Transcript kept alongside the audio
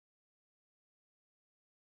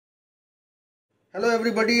Hello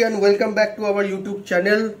everybody and welcome back to our YouTube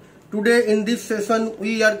channel. Today in this session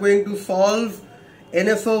we are going to solve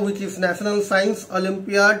NSO, which is National Science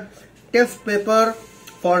Olympiad test paper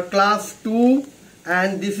for class 2,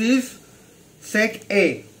 and this is set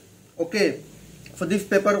A. Okay, so this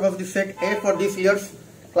paper was the set A for this year's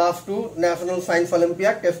class 2 National Science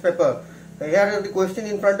Olympiad test paper. So here are the question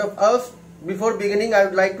in front of us. Before beginning, I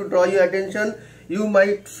would like to draw your attention. You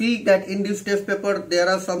might see that in this test paper there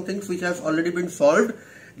are some things which has already been solved.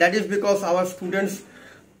 That is because our students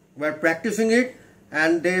were practicing it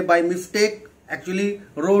and they by mistake actually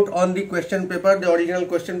wrote on the question paper, the original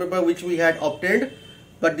question paper which we had obtained.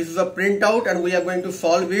 But this is a printout and we are going to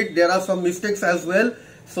solve it. There are some mistakes as well.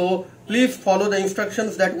 So please follow the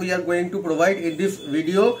instructions that we are going to provide in this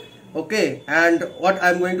video. Okay, and what I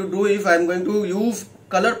am going to do is I am going to use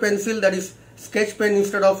color pencil, that is sketch pen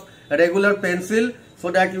instead of a regular pencil,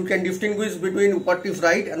 so that you can distinguish between what is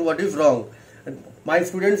right and what is wrong. My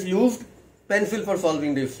students used pencil for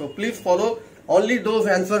solving this, so please follow only those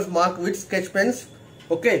answers marked with sketch pens.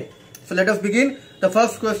 Okay, so let us begin. The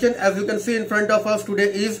first question, as you can see in front of us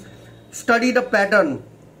today, is study the pattern.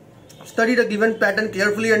 Study the given pattern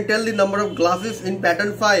carefully and tell the number of glasses in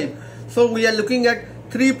pattern 5. So we are looking at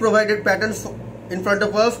 3 provided patterns in front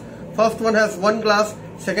of us. First one has 1 glass,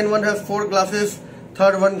 second one has 4 glasses,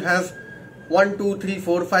 third one has 1, 2, 3,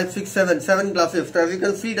 4, 5, 6, 7 glasses. So as you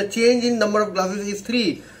can see, the change in number of glasses is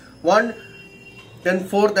 3. 1, then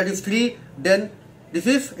 4, that is 3. Then this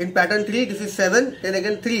is in pattern 3, this is 7, then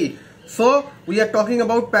again 3. So we are talking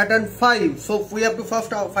about pattern 5. So we have to first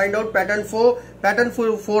find out pattern 4. Pattern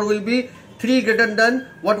 4 will be 3 greater than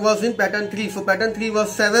what was in pattern 3. So pattern 3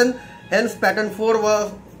 was 7, hence pattern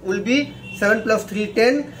 4 will be 7 plus 3,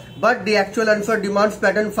 10. But the actual answer demands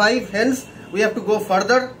pattern 5, hence we have to go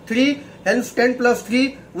further, 3, hence 10 plus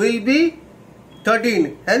 3 will be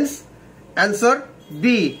 13, hence answer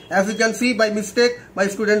B. As you can see, by mistake my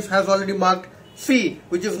students has already marked C,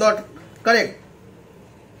 which is not correct.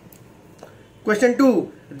 Question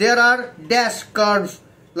 2, there are dash curved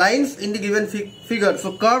lines in the given figure.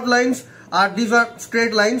 So curved lines are, these are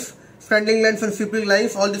straight lines, standing lines and sweeping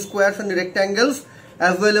lines, all the squares and the rectangles,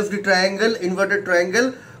 as well as the triangle, inverted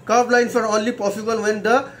triangle. Curved lines are only possible when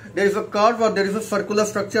there is a curve or there is a circular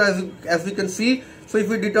structure, as we can see. So if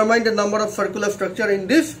we determine the number of circular structure in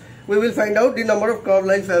this, we will find out the number of curved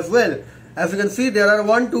lines as well. As you can see, there are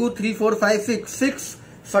 1, 2, 3, 4, 5, 6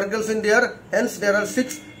 circles in there, hence there are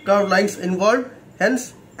 6 curved lines involved,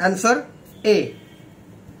 hence answer A.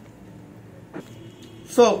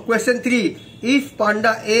 So question 3, if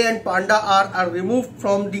panda A and panda R are removed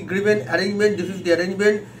from the given arrangement, this is the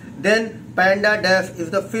arrangement, then panda dash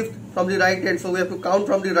is the 5th from the right end. So we have to count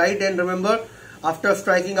from the right end, remember, after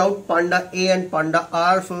striking out panda A and panda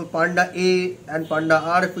R. So panda A and panda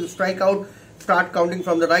R, if we strike out, start counting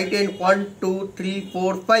from the right end, 1, 2, 3,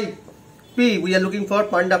 4, 5. P, we are looking for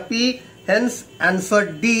panda P, hence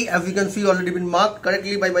answer D, as you can see already been marked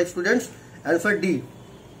correctly by my students, answer D,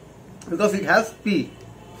 because it has P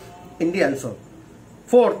in the answer.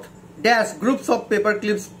 4th, dash groups of paper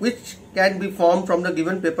clips which can be formed from the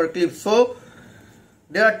given paper clips. So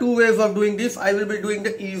there are 2 ways of doing this. I will be doing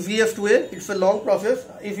the easiest way. It's a long process.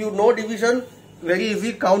 If you know division, very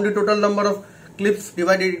easy. Count the total number of clips,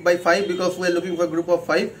 divided it by 5, because we are looking for a group of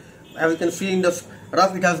 5. As you can see in the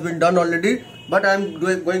rough, it has been done already. But I am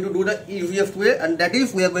going to do the easiest way, and that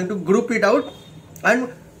is we are going to group it out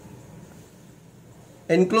and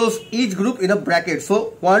enclose each group in a bracket.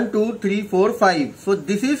 So 1, 2, 3, 4, 5. So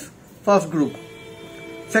this is first group.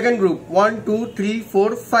 Second group, 1, 2, 3,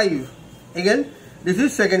 4, 5. Again, this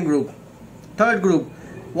is second group. Third group,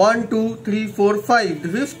 1, 2, 3, 4, 5.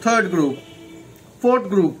 This is third group. Fourth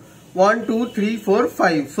group, 1, 2, 3, 4,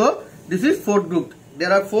 5. So this is fourth group.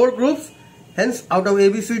 There are 4 groups. Hence out of A,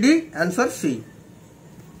 B, C, D, answer C.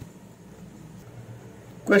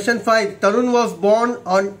 Question 5. Tarun was born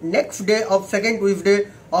on next day of second Tuesday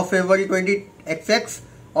of February 20XX.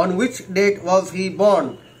 On which date was he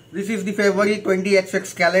born? This is the February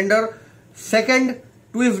 20XX calendar. Second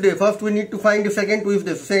Tuesday. First we need to find the second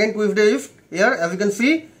Tuesday. Second Tuesday is here, as you can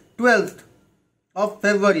see, 12th of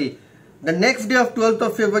February. The next day of 12th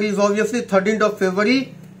of February is obviously 13th of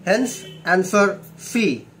February. Hence answer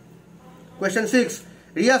C. Question 6.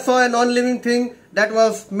 Ria saw a non-living thing that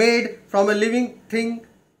was made from a living thing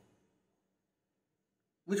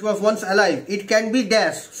which was once alive. It can be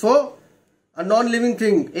dash. So a non-living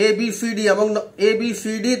thing, A, B, C, D. Among the A, B,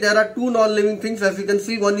 C, D, there are 2 non-living things, as you can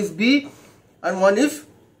see. One is B and one is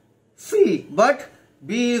C. But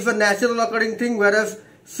B is a natural occurring thing, whereas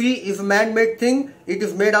C is a man-made thing. It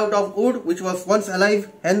is made out of wood which was once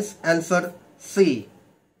alive, hence answer C.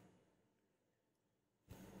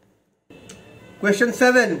 Question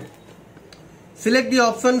 7. Select the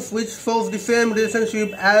options which shows the same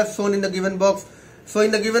relationship as shown in the given box. So in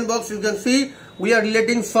the given box you can see we are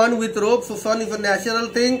relating sun with rope. So sun is a natural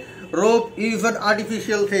thing, rope is an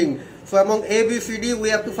artificial thing. So among A, B, C, D we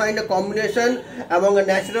have to find a combination among a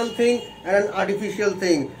natural thing and an artificial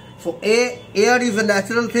thing. So A, air is a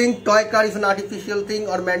natural thing, toy car is an artificial thing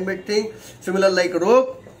or man-made thing, similar like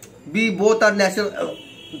rope. B, both are natural,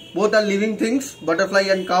 both are living things, butterfly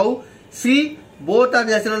and cow. C, both are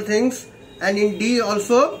natural things, and in D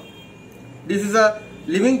also this is a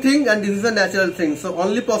living thing and this is a natural thing. So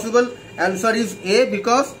only possible answer is A,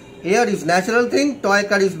 because air is natural thing, toy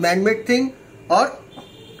car is man-made thing or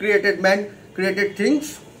created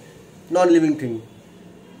things, non-living thing.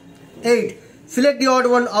 8. Select the odd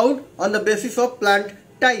one out on the basis of plant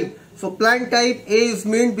type. So plant type, A is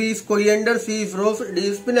mint, B is coriander, C is rose, D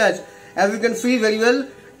is spinach. As you can see very well,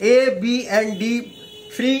 A, B and D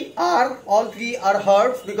all three are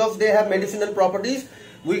herbs because they have medicinal properties.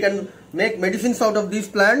 We can make medicines out of these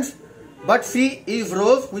plants. But C is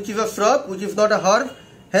rose, which is a shrub, which is not a herb.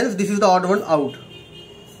 Hence this is the odd one out.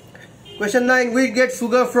 Question 9. We get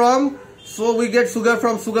sugar from, so we get sugar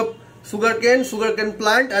from sugarcane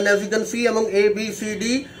plant, and as you can see among A, B, C,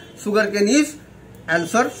 D, sugarcane is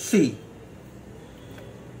answer C.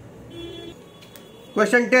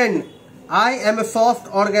 Question 10. I am a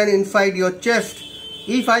soft organ inside your chest.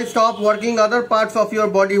 If I stop working, other parts of your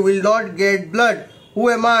body will not get blood. Who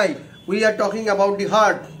am I? We are talking about the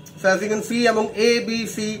heart. So as you can see among A, B,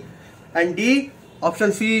 C and D,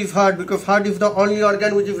 option C is heart, because heart is the only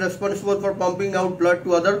organ which is responsible for pumping out blood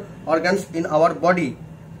to other organs in our body.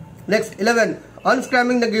 Next, 11.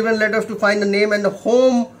 Unscrambling the given letters to find the name and the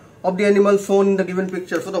home of the animal shown in the given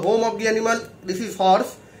picture. So the home of the animal, this is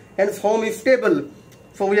horse, hence home is stable.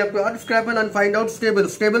 So we have to unscramble and find out stable.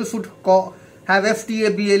 Stable should have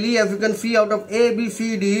S-T-A-B-L-E. As you can see out of A, B,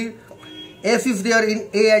 C, D, S is there in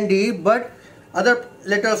A and D, but other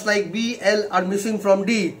letters like B, L are missing from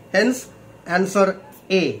D. Hence answer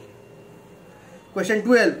A. Question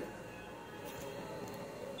 12.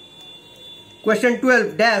 Question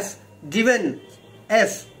 12. Dash given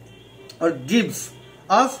S or gives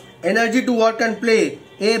us energy to work and play.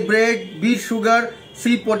 A, bread, B, sugar,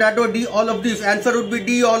 C, potato, D, all of this. Answer would be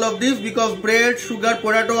D, all of this, because bread, sugar,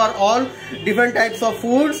 potato are all different types of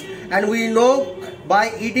foods, and we know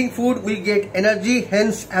by eating food we get energy.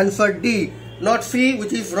 Hence answer D, not C,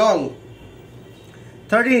 which is wrong.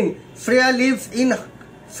 13. Shreya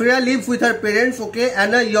lives with her parents, okay,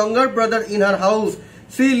 and a younger brother in her house.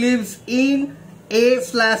 She lives in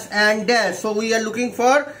A/and dash. So we are looking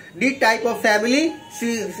for the type of family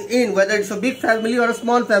she is in, whether it's a big family or a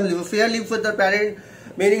small family. So Shreya lives with her parent,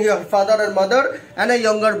 meaning her father and mother, and a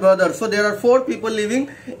younger brother. So there are 4 people living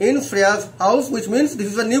in Shreya's house, which means this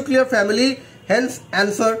is a nuclear family. Hence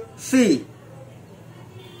answer C.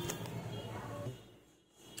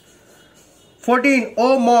 14.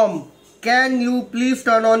 Oh mom, can you please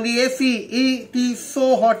turn on the AC? It is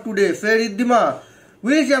so hot today. Say Riddhima.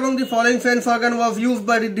 Which among the following sense organ was used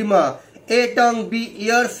by Riddhima? A, tongue, B,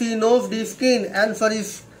 ear, C, nose, D, skin. Answer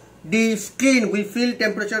is D, skin. We feel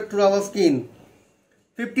temperature through our skin.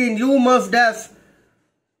 15. You must dash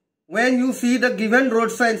when you see the given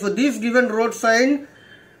road sign. So this given road sign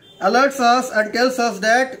alerts us and tells us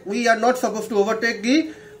that we are not supposed to overtake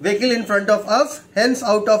the vehicle in front of us. Hence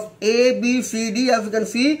out of A, B, C, D, as you can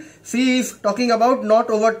see, C is talking about not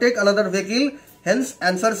overtake another vehicle. Hence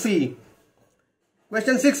answer C.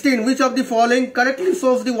 Question 16. Which of the following correctly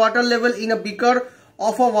shows the water level in a beaker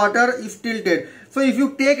of a water is tilted? So if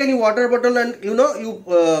you take any water bottle and you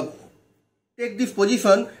take this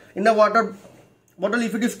position in the water bottle,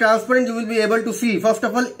 if it is transparent you will be able to see. First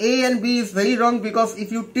of all, A and B is very wrong, because if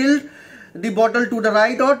you tilt the bottle to the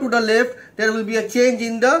right or to the left, there will be a change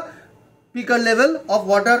in the beaker level of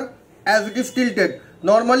water as it is tilted.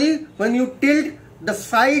 Normally when you tilt, the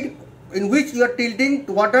side in which you are tilting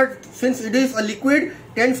water, since it is a liquid,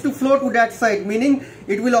 tends to flow to that side, meaning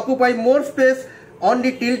it will occupy more space on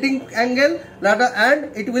the tilting angle rather,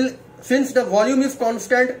 and it will, since the volume is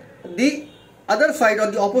constant, the other side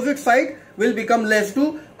or the opposite side will become less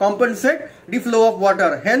to compensate the flow of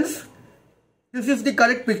water. Hence this is the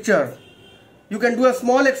correct picture. You can do a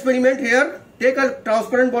small experiment here. Take a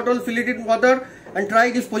transparent bottle, fill it in water and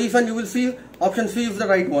try this position. You will see option C is the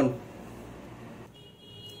right one.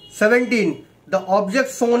 17. The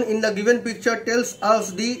object shown in the given picture tells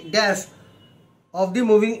us the dash of the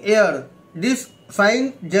moving air. This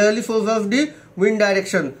sign generally shows us the wind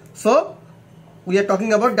direction. So we are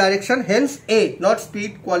talking about direction, hence A, not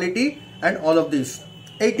speed, quality and all of this.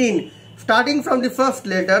 18. Starting from the first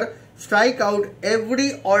letter, strike out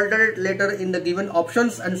every alternate letter in the given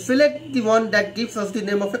options and select the one that gives us the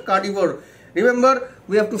name of a carnivore. Remember,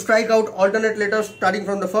 we have to strike out alternate letters starting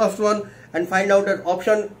from the first one and find out an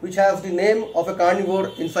option which has the name of a carnivore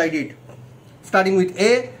inside it. Starting with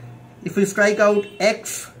A, if we strike out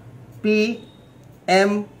X, P,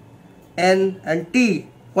 M, N and T.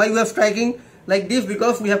 Why we are striking like this?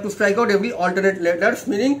 Because we have to strike out every alternate letters,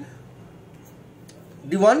 meaning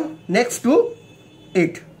the one next to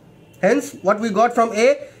it. Hence, what we got from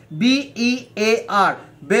A, B-E-A-R,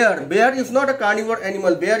 bear. Bear is not a carnivore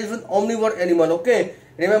animal. Bear is an omnivore animal. Okay,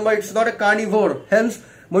 remember it's not a carnivore. Hence,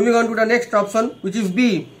 moving on to the next option, which is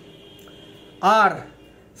B, R,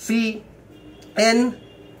 C, N,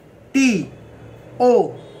 T,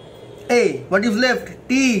 O, A. What is left?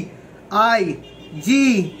 T, I,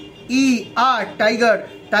 G, E, R, tiger.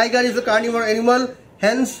 Tiger is a carnivore animal.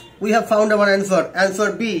 Hence, we have found our answer.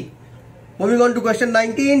 Answer B. Moving on to question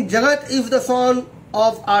 19. Jagat is the son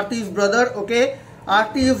of Arti's brother. Okay.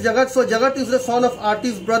 Arti is Jagat. So, Jagat is the son of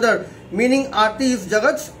Arti's brother. Meaning, Arti is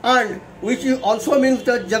Jagat's aunt. Which also means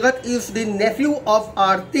that Jagat is the nephew of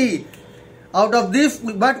Arti. Out of this,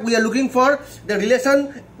 but we are looking for the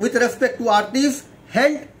relation with respect to Arti's.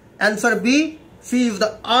 Hence, answer B. She is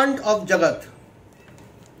the aunt of Jagat.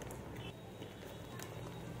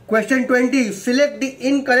 Question 20. Select the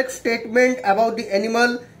incorrect statement about the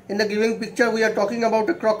animal in the given picture. We are talking about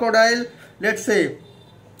a crocodile. Let's say,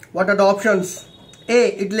 what are the options? A,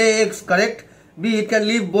 it lay eggs, correct. B, it can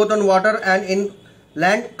live both on water and in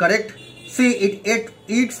land, correct. C, it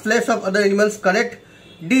eats flesh of other animals, correct.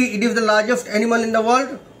 D, it is the largest animal in the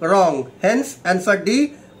world, wrong. Hence, answer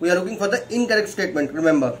D. We are looking for the incorrect statement,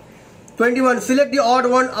 remember. 21. Select the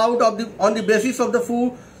odd one out of on the basis of the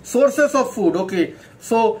food sources of food. Okay,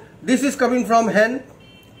 so this is coming from hen,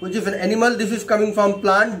 which is an animal. This is coming from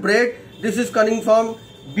plant, bread. This is coming from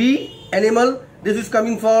bee, animal. This is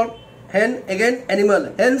coming from hen, again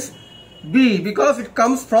animal. Hence B, because it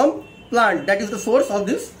comes from plant. That is the source of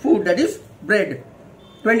this food, that is bread.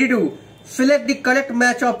 22. Select the correct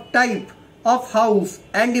match of type of house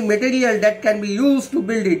and the material that can be used to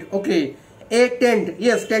build it. Okay. A, tent.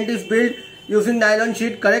 Yes, tent is built using nylon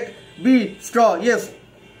sheet, correct. B, straw. Yes,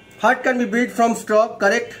 hut can be built from straw,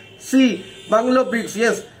 correct. C, bungalow bricks.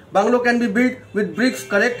 Yes, bungalow can be built with bricks,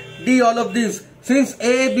 correct. D, all of these. Since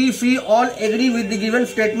A, B, C all agree with the given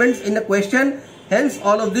statements in the question, hence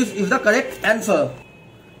all of this is the correct answer.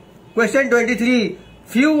 Question 23.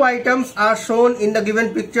 Few items are shown in the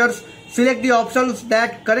given pictures. Select the options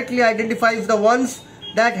that correctly identifies the ones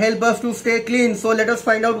that help us to stay clean. So let us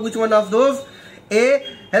find out which one of those. A,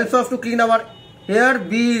 helps us to clean our hair.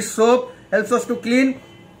 B is soap, helps us to clean.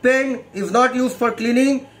 Pen is not used for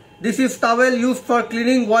cleaning. This is towel used for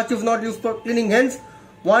cleaning. Watch is not used for cleaning. Hence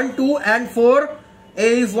 1, 2 and 4.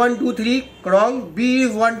 A is 1, 2, 3, wrong. B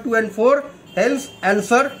is 1, 2 and 4. Hence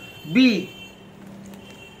answer B.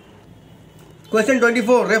 Question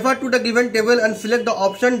 24. Refer to the given table and select the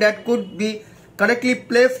option that could be correctly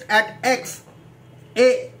placed at X.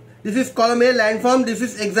 A, this is column A, landform. This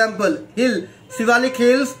is example. Hill, Shivalik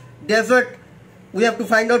Hills. Desert, we have to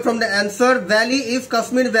find out from the answer. Valley is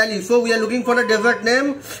Kashmir Valley. So we are looking for a desert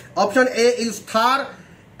name. Option A is Thar.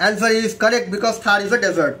 Answer is correct because Thar is a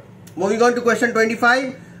desert. Moving on to question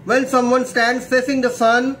 25. When someone stands facing the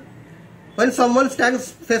sun, when someone stands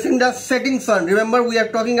facing the setting sun, remember we are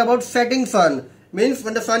talking about setting sun. Means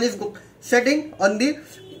when the sun is setting on the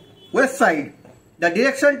west side, the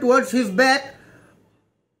direction towards his back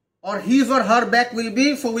or his or her back will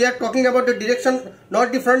be, so we are talking about the direction,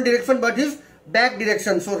 not the front direction but his back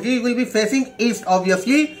direction. So he will be facing east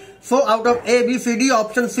obviously. So out of A, B, C, D,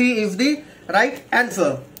 option C is the right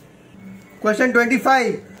answer. Question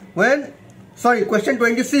 25. Question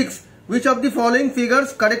 26. Which of the following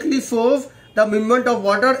figures correctly shows the movement of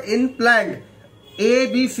water in plant?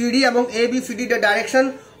 A, B, C, D. Among A, B, C, D, the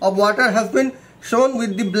direction of water has been shown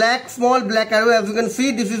with the small black arrow. As you can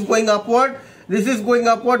see, this is going upward. This is going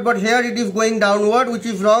upward, but here it is going downward, which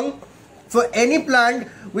is wrong. So any plant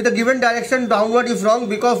with a given direction downward is wrong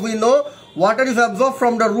because we know water is absorbed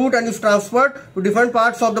from the root and is transferred to different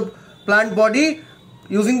parts of the plant body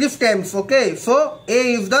using the stems. Okay, so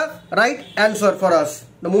A is the right answer for us.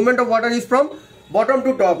 The movement of water is from bottom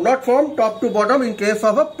to top, not from top to bottom in case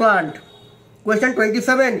of a plant. Question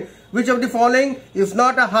 27. Which of the following is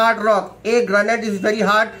not a hard rock? A, granite is very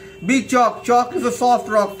hard. B, chalk. Chalk is a soft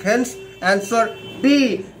rock. Hence, answer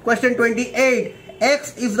B. Question 28.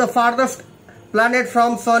 X is the farthest planet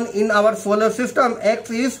from Sun in our solar system.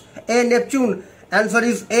 X is A, Neptune. Answer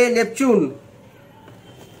is A, Neptune.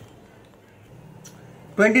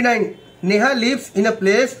 29. Neha lives in a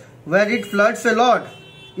place where it floods a lot.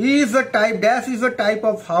 is a type, dash is a type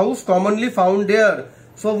of house commonly found there.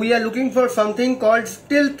 So we are looking for something called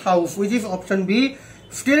stilt house, which is option B.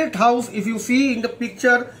 Stilt house, if you see in the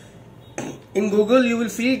picture in Google, you will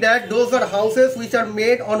see that those are houses which are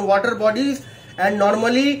made on water bodies, and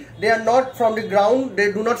normally they are not from the ground,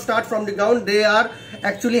 they do not start from the ground, they are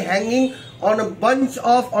actually hanging on a bunch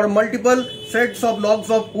of or multiple sets of logs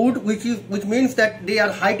of wood, which means that they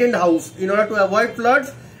are heightened house. In order to avoid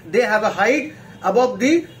floods, they have a height above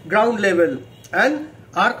the ground level and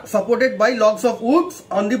are supported by logs of wood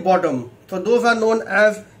on the bottom. So those are known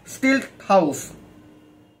as stilt house.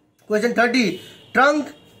 Question 30.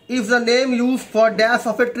 Trunk is the name used for dash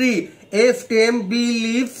of a tree. A. Stem, B.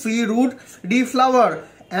 leaf, C. root, D. flower.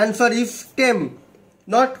 Answer is stem,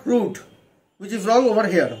 not root, which is wrong over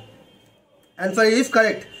here. Answer is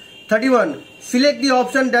correct. 31. Select the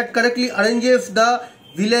option that correctly arranges the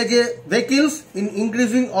vehicles in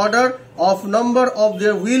increasing order of number of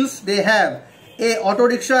their wheels they have. A. Auto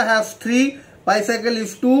rickshaw has 3, bicycle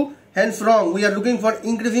is 2, hence wrong. We are looking for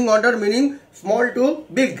increasing order, meaning small to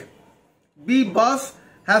big. B. Bus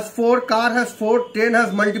has 4, car has 4, train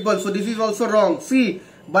has multiple, so this is also wrong. C.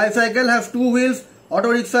 Bicycle has 2 wheels, auto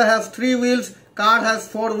rickshaw has 3 wheels, car has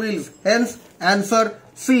 4 wheels, hence answer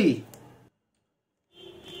C.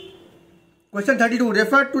 Question 32.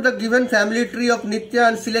 Refer to the given family tree of Nitya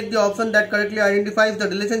and select the option that correctly identifies the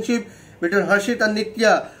relationship between Harshit and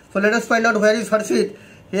Nitya. So let us find out where is Harshit.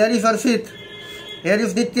 Here is Harshit. Here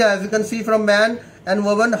is Nitya. As you can see from man and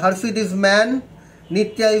woman, Harshit is man,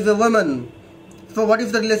 Nitya is a woman. So what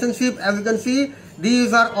is the relationship? As you can see,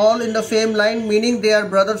 these are all in the same line, meaning they are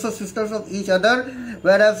brothers or sisters of each other,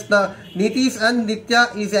 whereas the Nitish and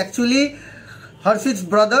Nitya is actually Harshit's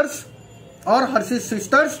brothers or Harshit's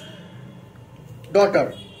sister's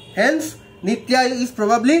daughter. Hence, Nitya is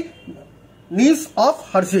probably niece of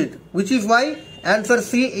Harshit, which is why answer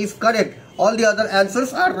C is correct. All the other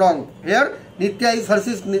answers are wrong. Here, Nitya is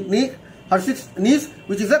Harshit's niece,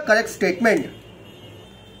 which is a correct statement.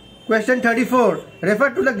 Question 34. Refer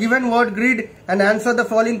to the given word grid and answer the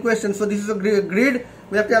following questions. So this is a grid.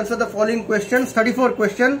 We have to answer the following questions. 34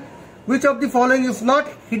 question. Which of the following is not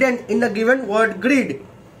hidden in the given word grid?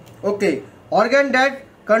 Okay. Organ that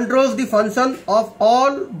controls the function of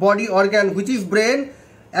all body organ, which is brain.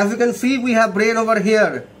 As you can see, we have brain over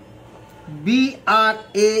here.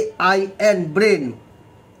 B-R-A-I-N, brain.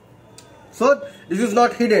 So this is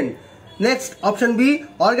not hidden. Next, option B,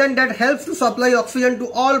 organ that helps to supply oxygen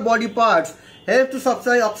to all body parts. Help to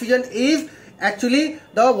supply oxygen is actually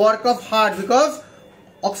the work of heart, because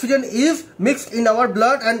oxygen is mixed in our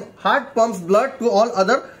blood and heart pumps blood to all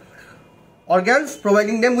other organs,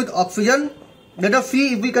 providing them with oxygen. Let us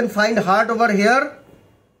see if we can find heart over here.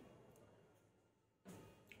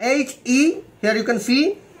 H-E, here you can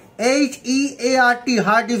see H-E-A-R-T,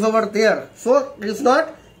 heart is over there. So it is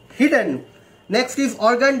not hidden. Next is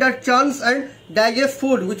organ that churns and digests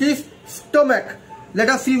food, which is stomach. Let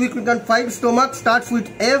us see if we can find stomach. Starts with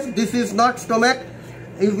F. This is not stomach.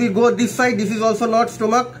 If we go this side, this is also not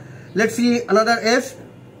stomach. Let's see another S.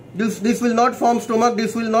 This will not form stomach.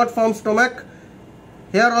 This will not form stomach.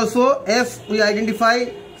 Here also S, we identify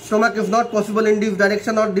stomach is not possible in this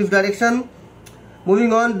direction or this direction.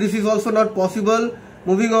 Moving on, this is also not possible.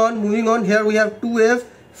 Moving on. Here we have 2F.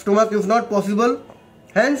 Stomach is not possible.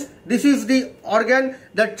 Hence, this is the organ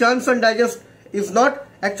that churns and digests is not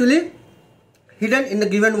actually hidden in the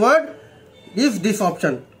given word. Is this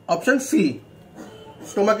option? Option C.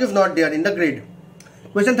 Stomach is not there in the grid.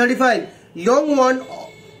 Question 35. Young one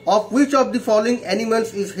of which of the following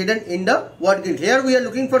animals is hidden in the word grid? Here we are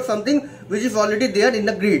looking for something which is already there in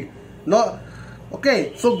the grid. No.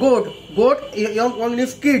 Okay. So goat. Young one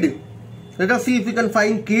is kid. Let us see if we can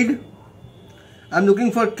find kid. I am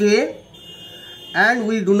looking for K. And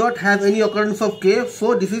we do not have any occurrence of K,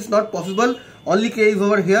 so this is not possible. Only K is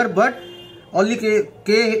over here, but only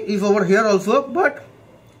K is over here also, but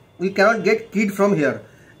we cannot get kid from here.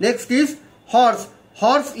 Next is horse.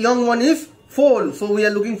 Horse, young one is foal, so we are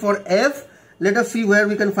looking for F. Let us see where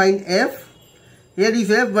we can find F. Here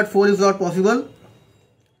is F, but foal is not possible.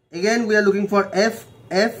 Again we are looking for F,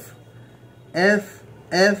 and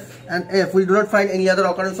F. We do not find any other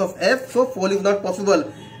occurrence of F, so foal is not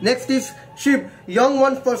possible. Next is sheep. Young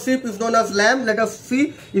one for sheep is known as lamb. Let us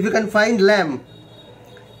see if we can find lamb.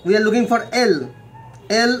 We are looking for L.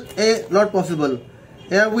 L-A, not possible.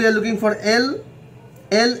 Here we are looking for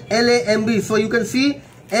L-A-M-B. So you can see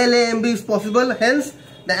L-A-M-B is possible. Hence,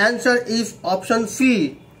 the answer is option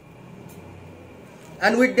C.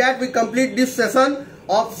 And with that, we complete this session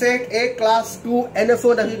of Set A Class 2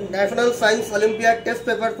 NSO, the National Science Olympiad test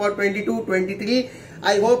paper for 22-23.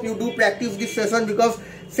 I hope you do practice this session, because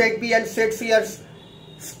Set B and Set C are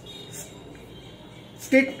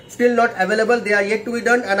still not available. They are yet to be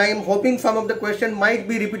done, and I am hoping some of the questions might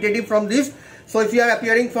be repetitive from this. So if you are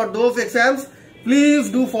appearing for those exams, please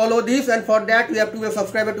do follow this, and for that you have to be a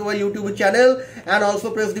subscriber to our YouTube channel and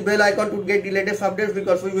also press the bell icon to get the latest updates,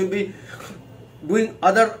 because we will be doing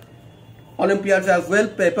other Olympiads as well,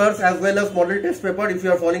 papers as well as model test paper if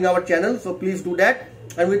you are following our channel. So please do that,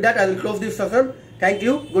 and with that I will close this session. Thank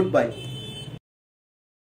you. Goodbye.